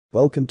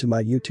Welcome to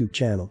my YouTube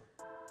channel.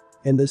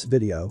 In this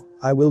video,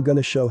 I will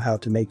gonna show how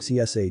to make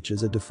ZSH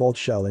as a default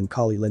shell in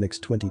Kali Linux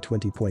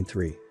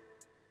 2020.3.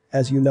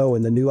 As you know,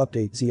 in the new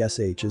update,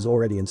 ZSH is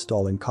already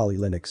installed in Kali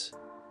Linux.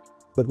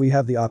 But we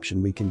have the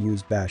option we can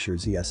use bash or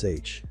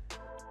zsh.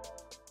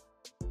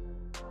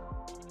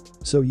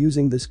 So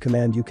using this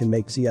command you can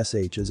make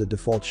ZSH as a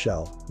default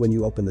shell when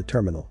you open the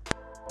terminal.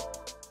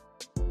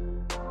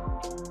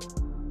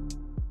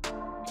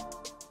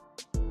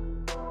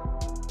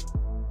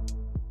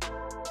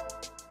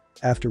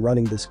 After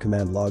running this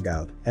command, log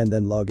out and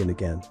then log in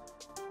again.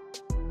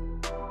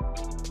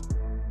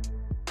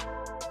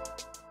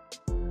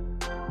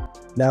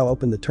 Now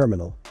open the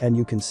terminal and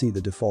you can see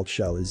the default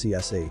shell is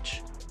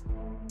ZSH.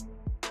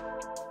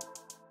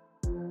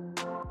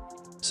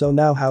 So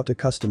now how to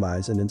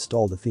customize and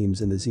install the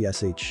themes in the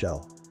ZSH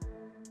shell.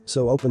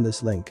 So open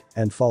this link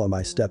and follow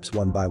my steps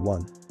one by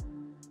one.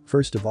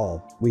 First of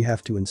all, we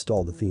have to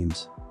install the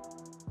themes.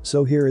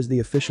 So here is the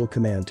official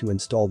command to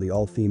install the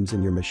all themes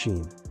in your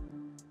machine.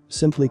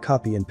 Simply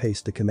copy and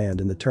paste the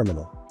command in the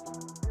terminal.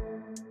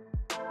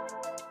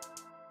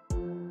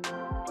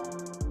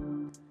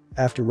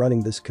 After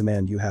running this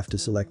command you have to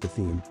select the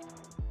theme.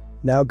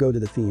 Now go to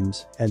the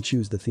themes and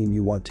choose the theme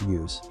you want to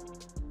use.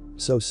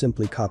 So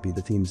simply copy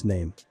the theme's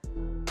name.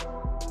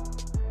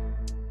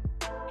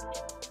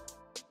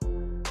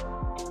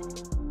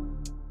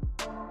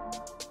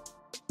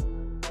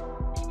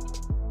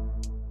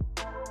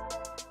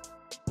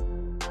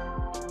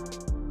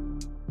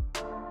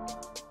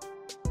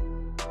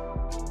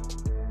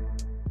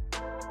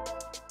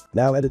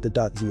 Now edit the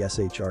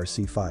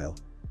 .zshrc file.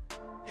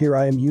 Here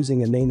I am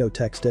using a nano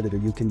text editor.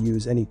 You can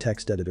use any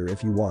text editor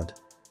if you want.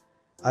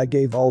 I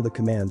gave all the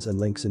commands and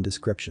links in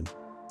description.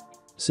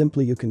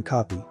 Simply you can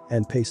copy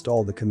and paste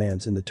all the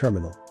commands in the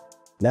terminal.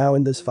 Now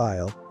in this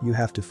file, you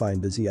have to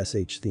find the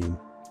ZSH theme.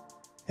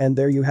 And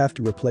there you have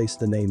to replace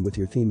the name with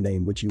your theme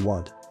name which you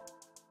want.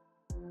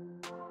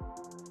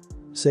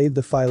 Save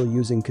the file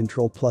using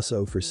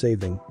Ctrl+O for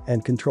saving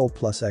and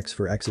Ctrl+X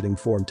for exiting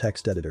from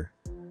text editor.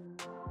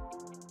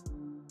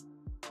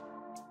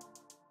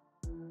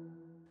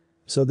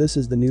 So this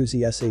is the new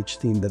ZSH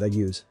theme that I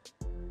use.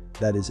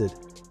 That is it.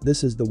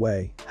 This is the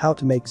way how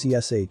to make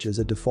ZSH as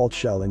a default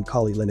shell in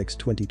Kali Linux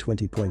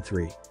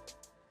 2020.3.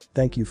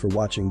 Thank you for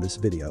watching this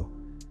video.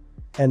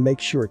 And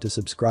make sure to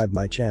subscribe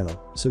my channel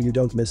so you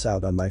don't miss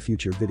out on my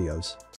future videos.